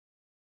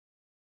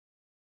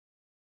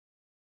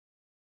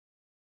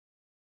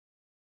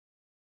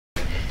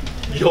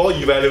your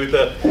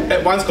evaluator,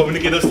 Advanced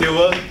Communicator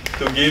Silver,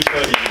 to give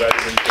her the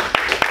evaluation.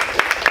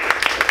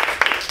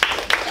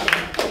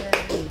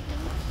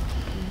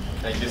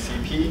 Thank you,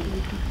 CP.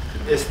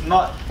 It's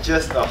not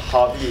just a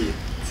hobby.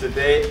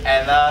 Today,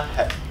 Anna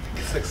has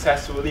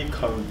successfully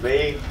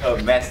conveyed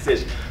her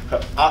message,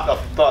 her art of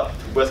thought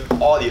towards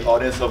all the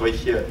audience over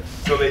here.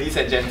 So ladies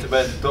and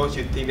gentlemen, don't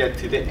you think that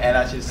today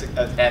Anna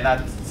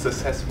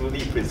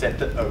successfully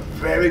presented a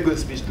very good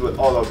speech to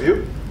all of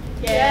you?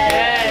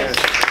 Yes.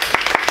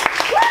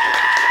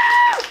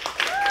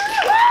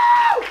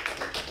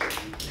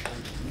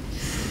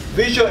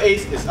 Visual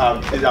aids is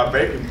our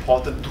very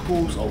important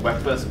tools or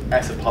weapons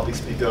as a public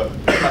speaker.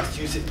 You must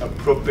use it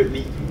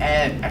appropriately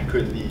and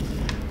accurately.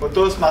 For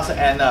Toastmaster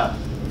Anna,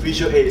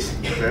 visual aids,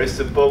 very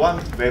simple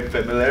one, very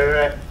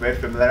familiar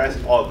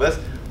to all of us,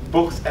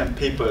 books and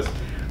papers.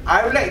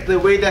 I like the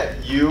way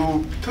that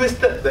you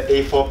twisted the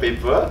A4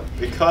 paper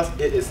because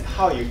it is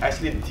how you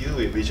actually deal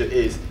with visual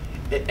aids.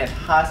 It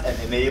enhances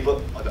and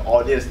enables the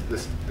audience,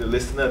 the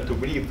listener, to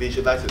really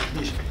visualize the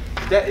speech.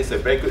 That is a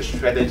very good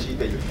strategy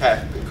that you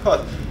have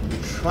because you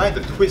try to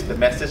twist the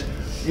message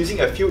using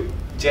a few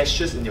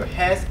gestures in your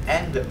hands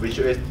and the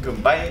visual aids,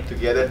 combine it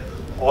together.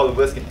 All of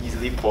us can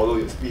easily follow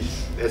your speech.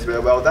 That's very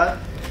well done.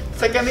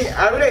 Secondly,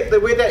 I like the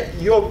way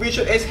that your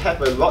visual aids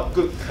have a lot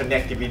good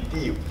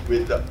connectivity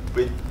with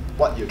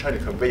what you're trying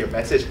to convey your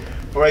message.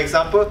 For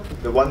example,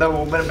 the Wonder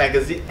Woman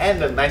magazine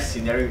and the nice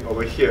scenery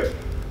over here.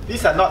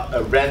 These are not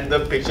a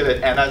random picture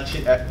that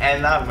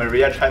Anna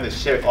Maria trying to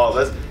share with all of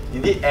us.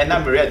 Indeed, Anna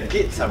Maria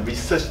did some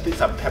research, did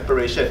some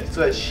preparation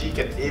so that she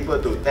can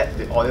able to let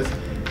the audience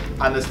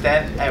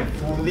understand and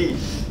fully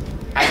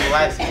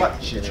analyze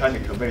what she's trying to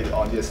convey to the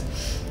audience.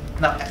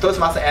 Now,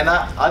 Toastmaster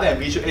Anna, other than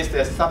visual aids,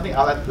 there's something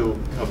I'd like to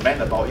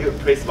comment about you,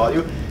 praise about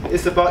you.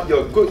 It's about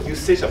your good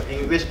usage of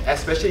English,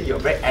 especially you're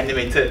very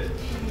animated.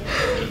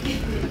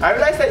 I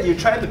realize that you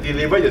try to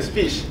deliver your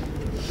speech.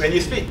 When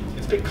you speak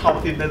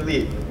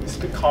confidently, you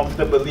speak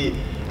comfortably,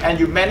 and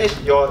you manage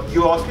your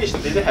speech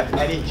didn't have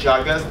any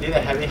jargons,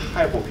 didn't have any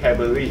high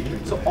vocabulary,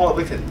 so all of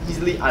us can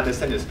easily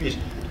understand your speech.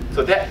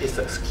 So that is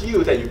a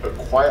skill that you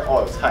acquire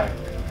all the time.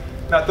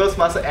 Now,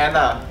 Toastmaster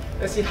Anna,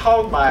 let's see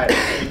how my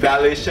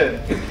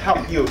evaluation can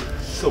help you.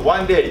 So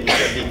one day you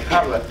can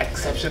become an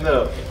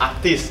exceptional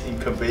artist in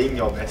conveying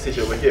your message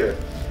over here.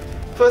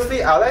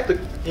 Firstly, I'd like to,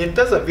 in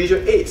terms of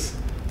visual aids,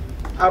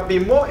 I'll be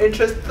more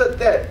interested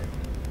that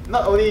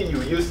not only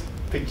you use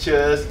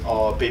pictures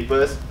or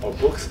papers or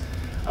books.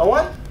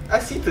 I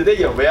see today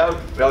you're well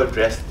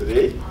dressed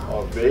today,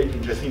 or very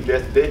interesting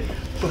dressed today.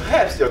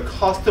 Perhaps your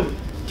costume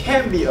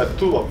can be a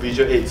tool of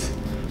visual aids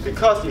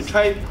because you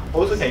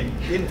also can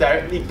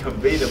indirectly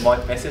convey the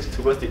message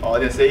towards the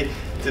audience. Say,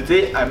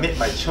 today I made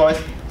my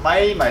choice.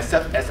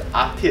 Myself as an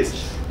artist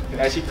can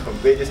actually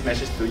convey this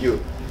message to you.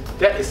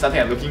 That is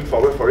something I'm looking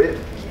forward for it.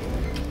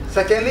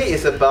 Secondly,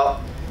 it's about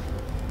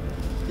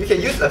you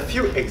can use a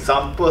few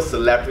examples,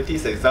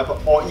 celebrities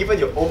example, or even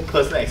your own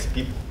personal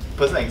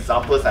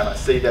examples. I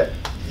must say that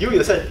you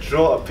yourself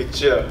draw a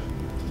picture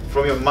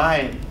from your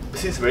mind.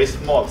 Since very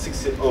small,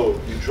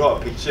 6-year-old, you draw a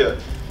picture.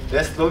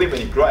 Then slowly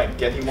when you grow and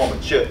getting more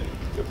mature,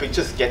 your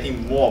picture's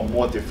getting more and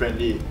more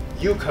differently.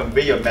 You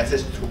convey your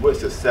message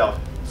towards yourself.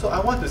 So I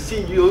want to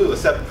see you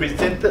yourself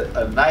presented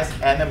a nice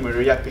Anna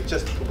Maria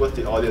pictures towards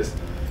the audience.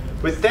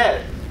 With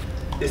that,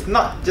 it's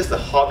not just a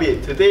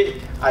hobby.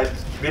 Today, I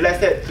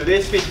realized that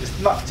today's speech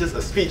is not just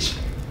a speech.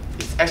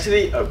 It's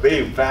actually a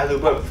very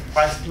valuable,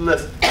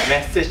 priceless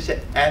message that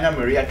Anna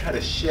Maria tried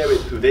to share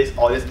with today's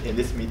audience in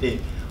this meeting.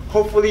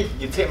 Hopefully,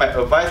 you take my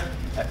advice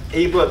and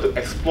able to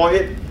exploit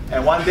it,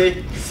 and one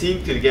day,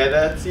 seeing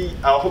together,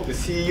 I hope to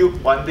see you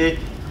one day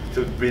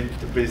to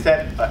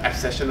present an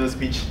exceptional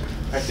speech.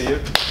 Back to you.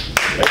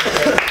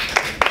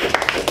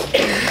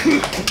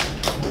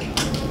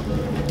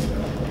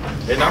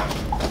 And now,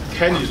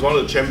 Ken is one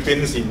of the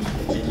champions in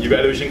the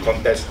evaluation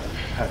contest.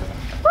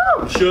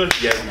 I'm sure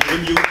he has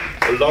given you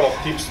a lot of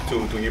tips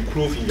to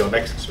improve in your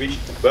next speech.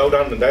 Well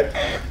done on that.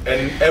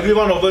 And every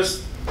one of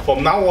us,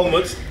 from now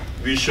onwards,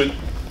 we should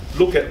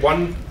look at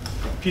one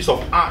piece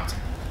of art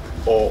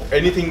or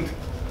anything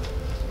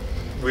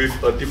with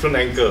a different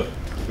angle,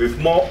 with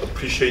more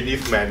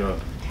appreciative manner.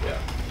 Yeah,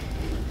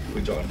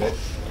 good job on that.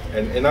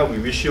 And now we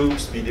wish you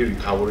speedy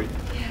recovery.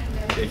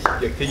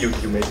 Okay, you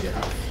may it.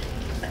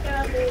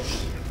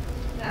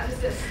 I'm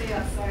just going to stay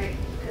outside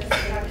because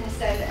I'm going to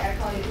stay in the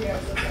aircon in here. I'm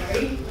so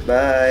sorry.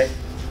 Bye.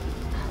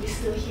 You're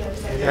still here.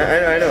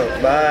 I know.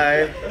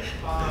 Bye.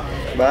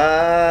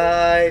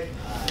 Bye.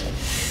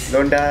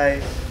 Don't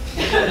die.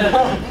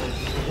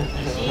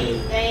 Gee,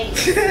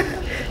 thanks.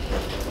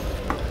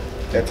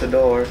 That's the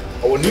door.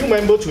 Our new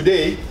member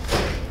today,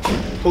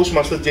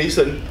 Toastmaster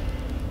Jason,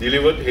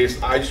 delivered his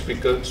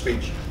icebreaker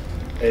speech.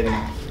 And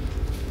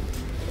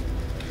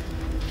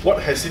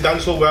what has he done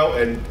so well,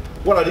 and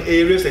what are the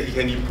areas that he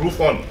can improve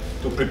on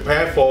to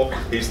prepare for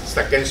his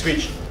second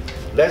speech?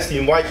 Let's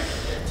invite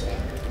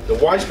the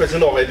Vice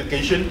President of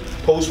Education,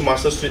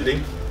 Toastmaster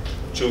Sweetling,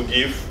 to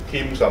give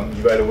him some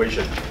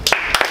evaluation.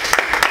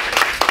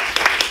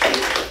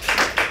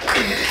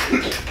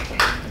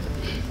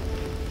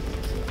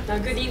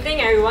 Good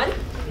evening, everyone.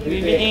 Good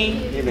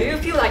evening. Do you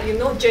feel like you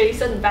know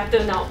Jason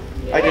better now?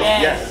 I did,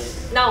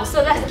 yes. Now,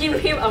 so let's give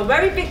him a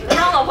very big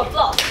round of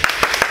applause.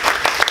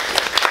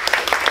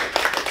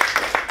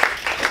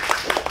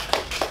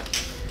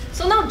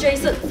 So now,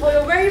 Jason, for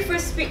your very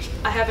first speech,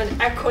 I have an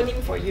acronym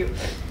for you.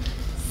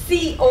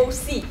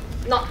 COC,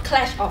 not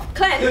Clash of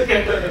Clans,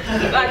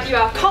 but you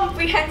are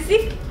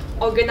comprehensive,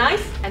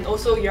 organized, and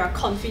also you are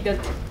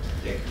confident.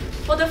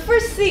 For the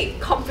first C,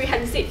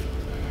 comprehensive,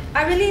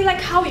 I really like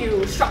how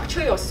you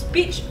structure your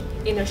speech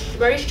in a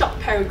very short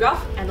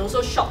paragraph and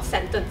also short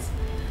sentence,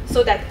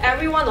 so that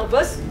every one of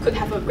us could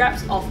have a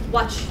grasp of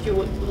what you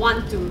would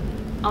want to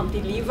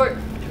deliver.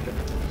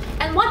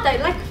 And what I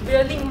like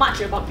really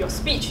much about your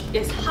speech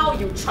is how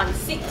you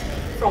transit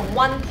from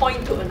one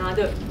point to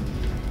another.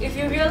 If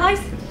you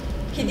realize,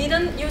 he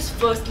didn't use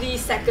firstly,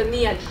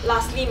 secondly, and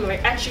lastly. My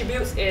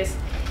attributes is,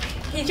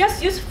 he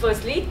just used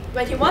firstly.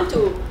 When he want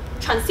to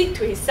transit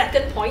to his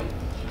second point,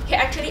 he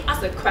actually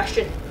asked a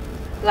question,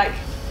 like,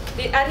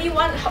 did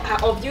anyone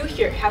of you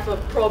here have a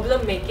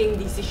problem making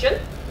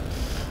decision?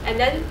 And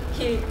then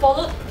he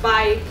followed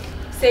by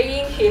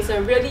saying he's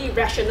a really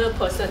rational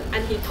person,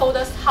 and he told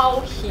us how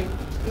he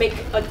make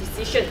a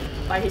decision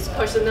by his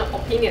personal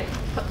opinion.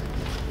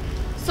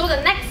 So the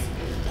next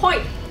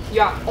point, you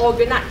are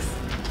organized.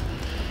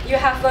 You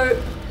have a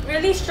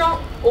really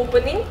strong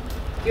opening.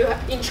 You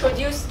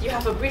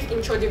have a brief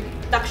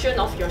introduction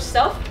of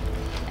yourself,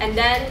 and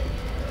then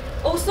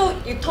also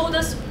you told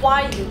us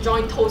why you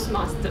joined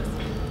Toastmasters.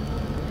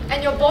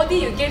 And your body,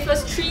 you gave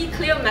us 3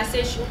 clear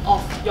messages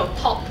of your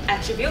top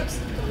attributes.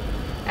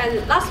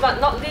 And last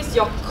but not least,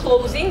 your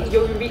closing,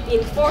 you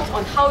reinforce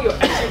on how your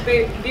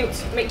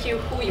attributes make you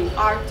who you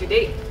are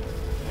today.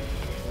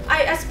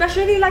 I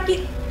especially like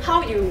it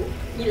how you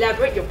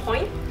elaborate your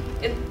point.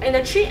 In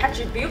the 3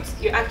 attributes,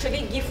 you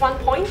actually give 1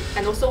 point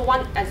and also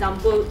 1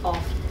 example of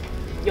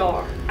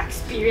your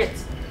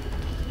experience.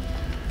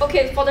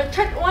 Okay, for the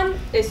third one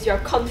is your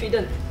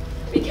confidence.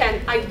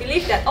 I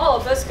believe that all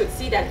of us could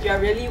see that you are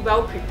really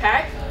well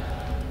prepared.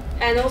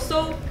 And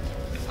also,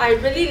 I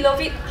really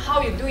love it how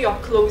you do your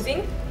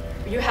closing.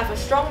 You have a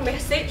strong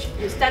message,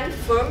 you stand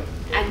firm,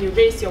 and you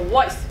raise your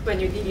voice when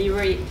you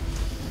deliver it.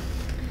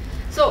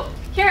 So,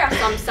 here are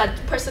some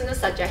personal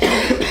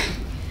suggestions.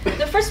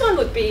 The first one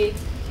would be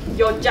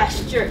your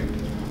gesture.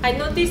 I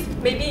noticed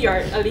maybe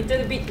you're a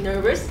little bit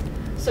nervous,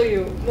 so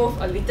you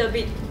move a little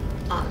bit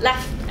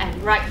left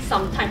and right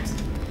sometimes.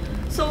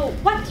 So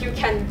what you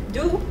can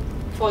do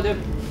for the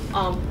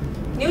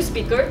new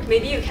speaker,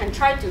 maybe you can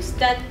try to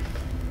stand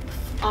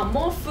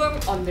more firm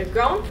on the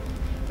ground.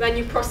 When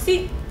you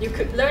proceed, you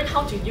could learn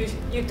how to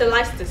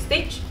utilize the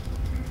stage.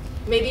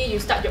 Maybe you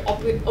start your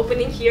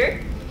opening here,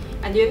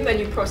 and then when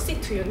you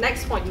proceed to your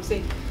next point, you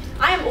say,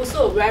 I am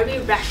also a very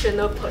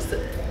rational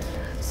person,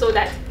 so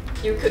that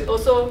you could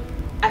also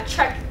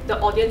attract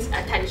the audience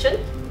attention.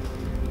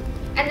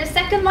 And the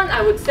second one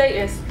I would say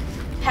is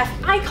have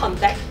eye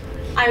contact.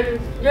 I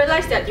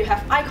realized that you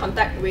have eye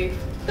contact with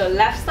the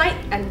left side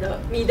and the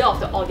middle of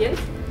the audience.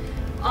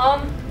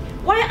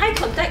 Why eye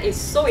contact is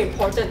so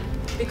important?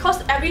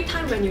 Because every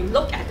time when you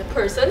look at the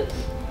person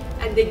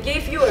and they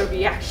give you a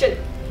reaction,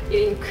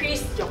 it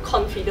increases your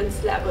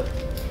confidence level.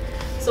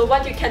 So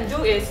what you can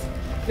do is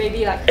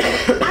maybe like,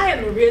 I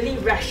am a really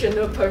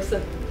rational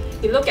person.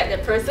 You look at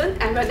that person,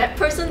 and when that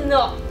person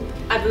nods,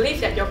 I believe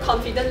that your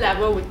confidence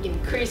level would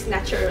increase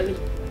naturally.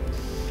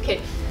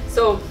 Okay,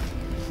 so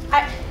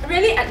I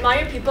really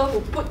admire people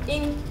who put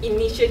in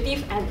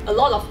initiative and a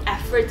lot of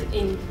effort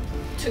in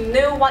to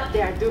know what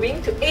they are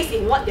doing, to ace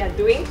in what they are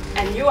doing,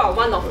 and you are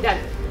one of them.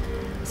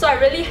 So I'm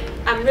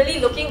really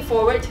looking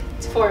forward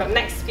for your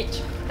next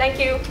speech. Thank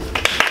you.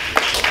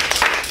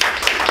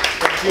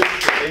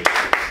 Thank you.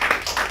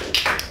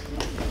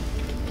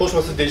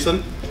 Toastmaster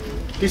Jason,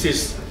 this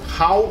is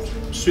how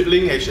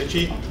Sweetling has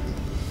actually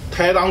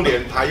tear down the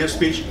entire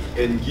speech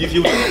and give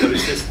you the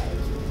analysis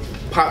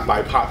part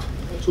by part.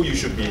 So you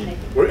should be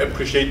very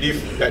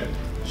appreciative that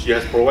she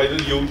has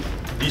provided you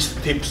these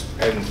tips,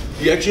 and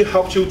it actually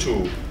helps you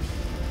to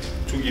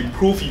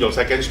improve in your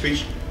second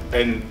speech.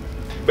 And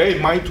bear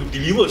in mind, to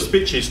deliver a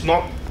speech is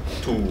not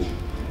to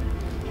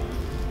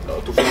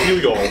fulfill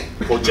your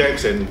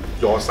projects and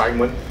your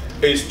assignment,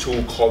 is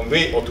to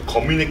convey or to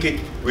communicate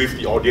with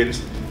the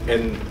audience,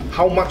 and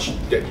how much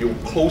that you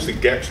close the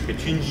gaps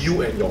between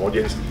you and your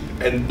audience.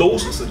 And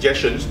those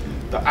suggestions,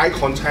 the eye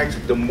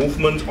contact, the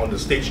movement on the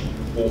stage,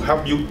 will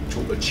help you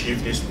to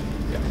achieve this.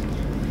 Yeah.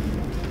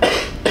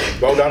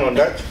 Well done on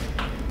that.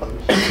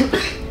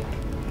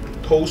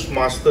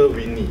 Toastmaster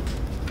Winnie,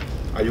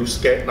 are you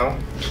scared now?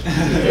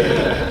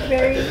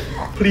 Very.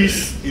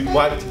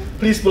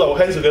 Please put our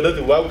hands together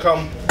to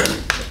welcome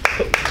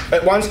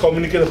Advanced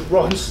Communicator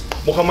Bronze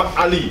Muhammad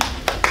Ali.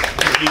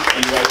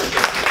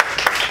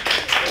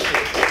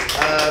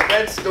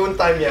 Friends, don't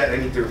time yet. I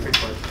need to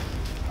fix one.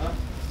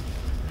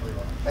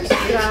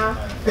 Yeah.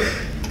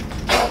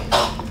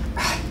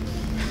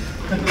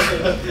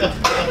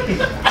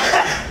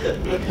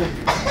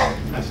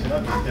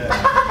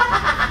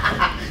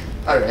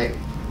 Alright.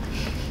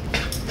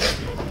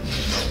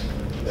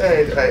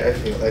 I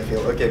feel.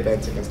 Okay, Ben,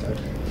 you can start.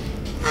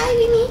 Hi,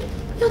 Winnie.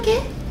 You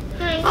okay?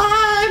 Hi.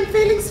 I'm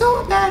feeling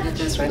so bad at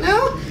this right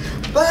now.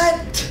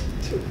 But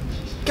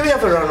can we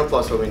have a round of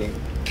applause for Winnie?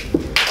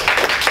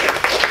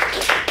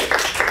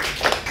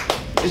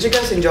 Did you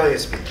guys enjoy your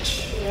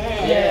speech?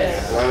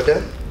 Yes.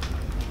 Louder?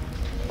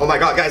 Oh my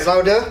god, guys,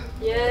 louder?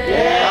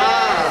 Yes.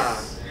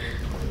 Ah.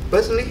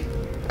 Personally,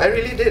 I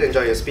really did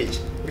enjoy your speech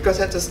because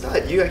at the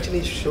start you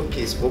actually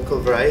showcase vocal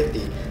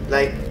variety.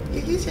 Like,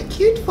 you use your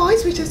cute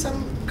voice, which is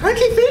I'm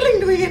currently feeling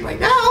doing it right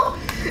now,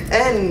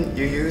 and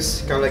you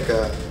use kind of like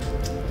a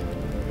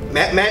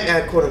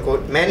quote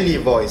unquote manly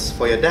voice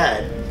for your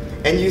dad.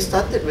 And you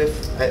started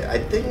with, I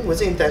think,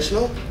 was it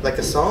intentional? Like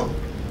a song?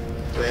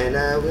 When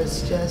I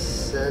was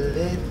just a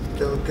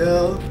little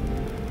girl.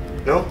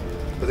 No?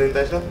 Was it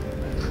intentional?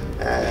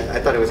 I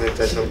thought it was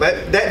intentional,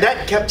 but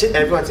that captured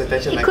everyone's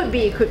attention. It could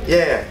be.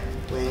 Yeah.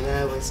 When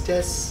I was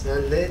just a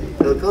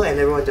little girl, and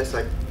everyone just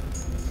like,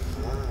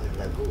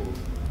 lagu.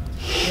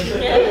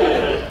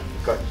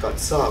 got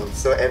songs.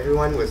 So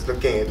everyone was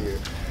looking at you.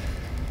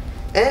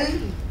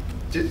 And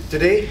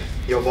today,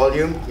 your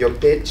volume, your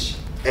pitch,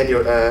 and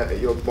your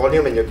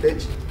volume and your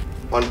pitch,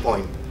 on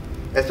point.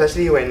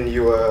 Especially when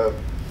you were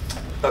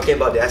talking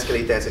about the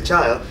escalator as a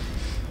child.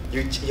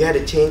 You had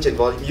a change in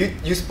volume.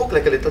 You spoke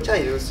like a little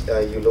child. You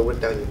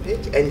lowered down your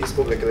pitch and you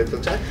spoke like a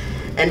little child.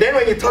 And then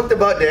when you talked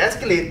about the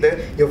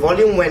escalator, your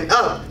volume went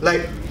up.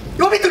 Like,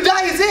 you want me to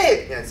die, is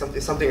it? Yeah,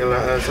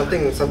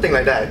 something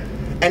like that.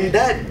 And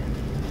that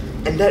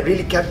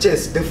really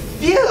captures the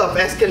fear of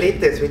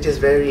escalators, which is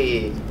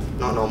very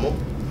not normal.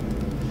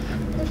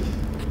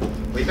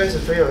 Were you guys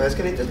afraid of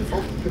escalators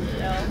before?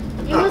 No.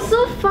 You were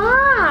so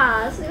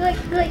fast.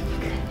 Like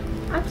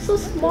I'm so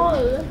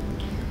small.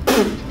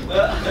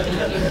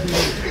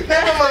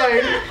 Never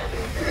mind.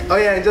 Oh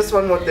yeah, and just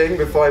one more thing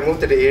before I move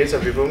to the areas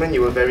of improvement.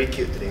 You were very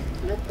cute today.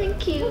 No,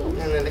 thank you.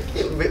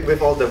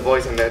 With all the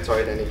voice and that,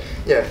 sorry, Danny.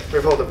 Yeah,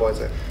 with all the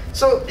voice.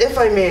 So, if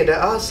I may, there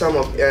are some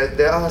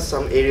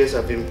areas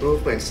of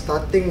improvement.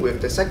 Starting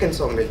with the second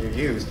song that you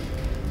used,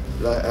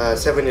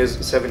 7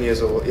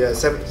 years old. Yeah,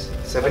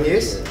 seven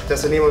years.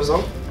 That's the name of the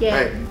song.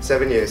 Yeah. Right,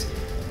 7 years.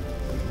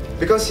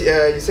 Because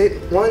you said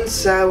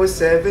once I was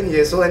 7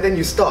 years old, and then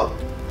you stopped.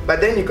 But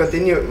then you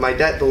continued. My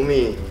dad told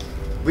me,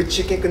 which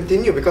you can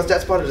continue because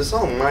that's part of the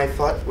song.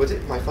 Was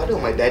it my father or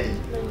my daddy?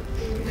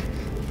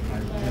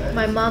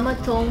 My mama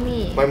told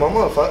me. My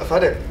mama or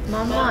father?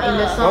 Mama in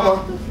the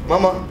song.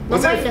 Mama.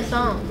 Was Mama it in the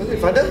song. Was it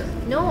father?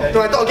 No.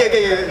 No, I thought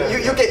okay.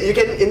 You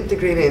can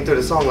integrate it into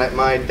the song like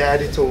my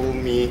daddy told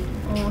me.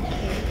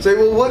 Okay. So it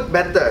will work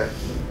better.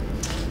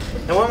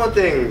 And one more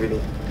thing,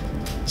 Vinny.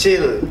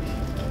 Chill.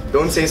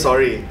 Don't say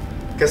sorry,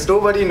 because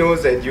nobody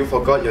knows that you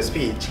forgot your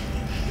speech.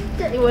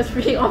 It was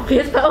really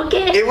obvious, but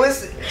okay. It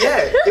was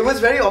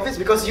very obvious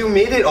because you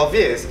made it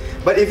obvious.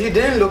 But if you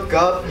didn't look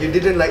up, you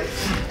didn't like,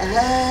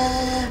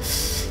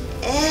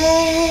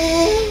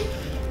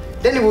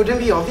 then it wouldn't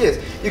be obvious.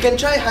 You can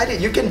try hide it.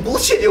 You can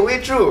bullshit your way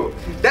through.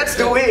 That's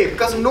the way,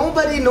 because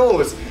nobody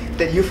knows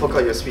that you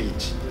forgot your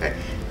speech. Right?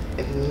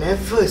 And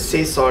never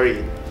say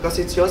sorry, because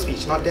it's your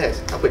speech, not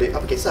theirs. Apa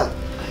kisah?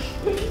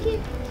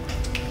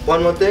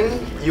 One more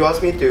thing, you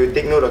asked me to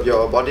take note of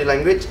your body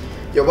language.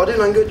 Your body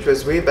language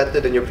was way better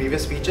than your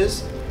previous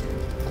speeches.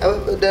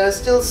 There are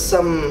still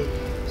some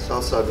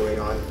salsa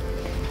going on.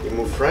 You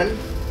move front,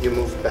 you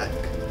move back.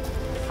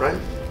 Front,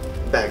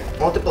 back.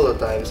 Multiple of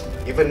times,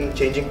 even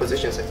changing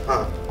positions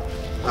like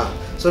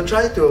So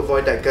try to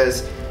avoid that,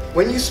 because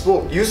when you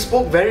spoke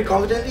very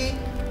confidently.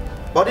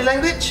 Body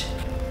language,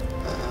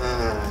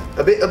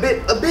 a bit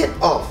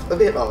off.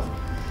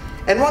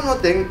 And one more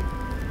thing,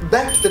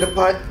 back to the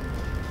part.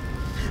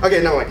 Okay,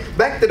 no wait.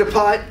 Back to the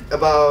part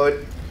about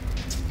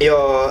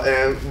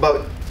I'm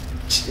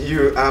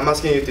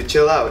asking you to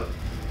chill out.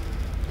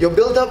 Your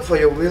build-up for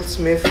your Will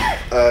Smith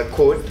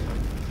quote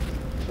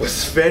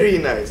was very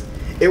nice.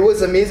 It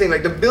was amazing.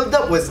 Like, the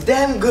build-up was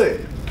damn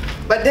good.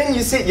 But then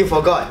you said you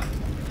forgot.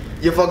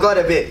 You forgot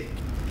a bit.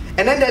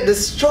 And then that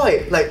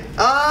destroyed. Like,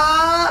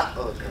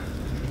 oh god.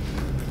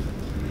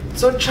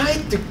 So try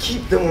to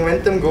keep the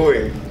momentum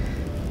going.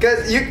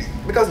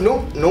 Because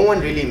no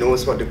one really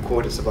knows what the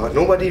quote is about.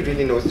 Nobody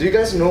really knows. Do you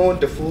guys know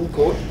the full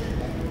quote?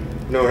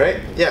 No,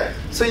 right? Yeah.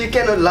 So you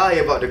cannot lie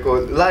about the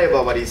quote, lie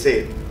about what he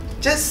said.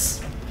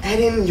 Just add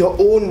in your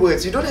own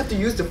words. You don't have to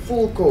use the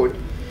full quote.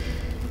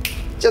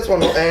 Just one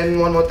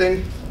more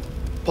thing.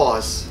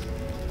 Pause.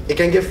 It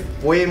can give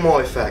way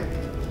more effect.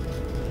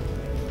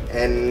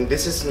 And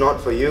this is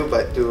not for you,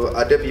 but to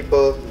other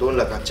people, don't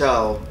la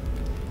kacau.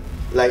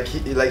 Like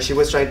she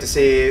was trying to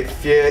say,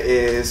 fear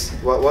is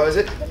what was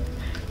it?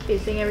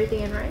 Facing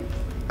everything and rise.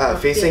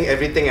 Facing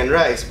everything and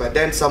rise. But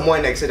then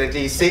someone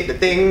accidentally said the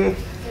thing.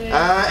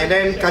 And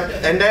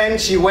then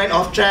she went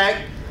off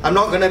track. I'm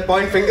not gonna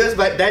point fingers,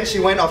 but then she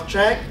went off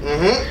track.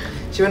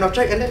 She went off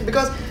track, and then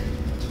because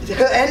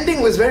her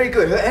ending was very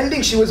good. Her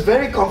ending, she was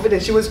very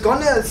confident. She was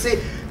gonna say,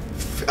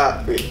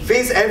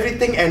 face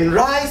everything and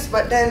rise,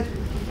 but then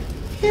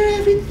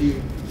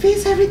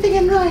face everything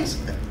and rise.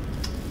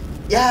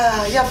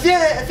 Yeah,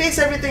 face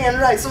everything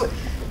and rise. So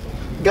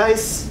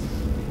guys,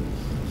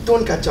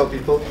 don't kacau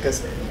people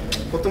because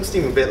potong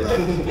steam a bit lah.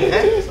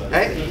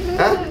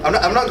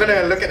 I'm not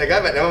gonna look at the guy,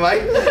 but never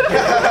mind.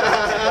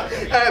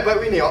 But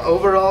Winnie,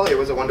 overall, it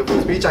was a wonderful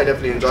speech. I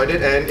definitely enjoyed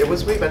it, and it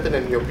was way better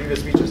than your previous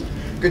speeches.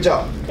 Good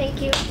job.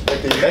 Thank you.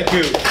 Thank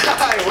you.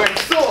 I went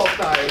so off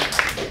time.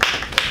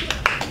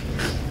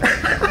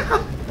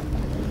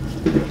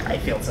 I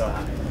feel so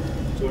high.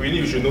 So really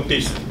you should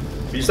notice,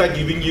 besides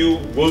giving you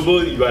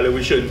verbal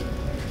evaluation,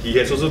 he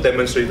has also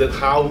demonstrated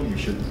how you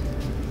should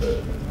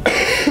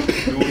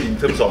do in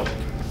terms of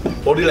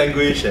body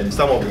language and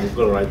some of the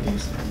vocal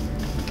varieties.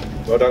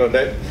 Well done on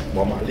that,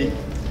 Muhammad Ali.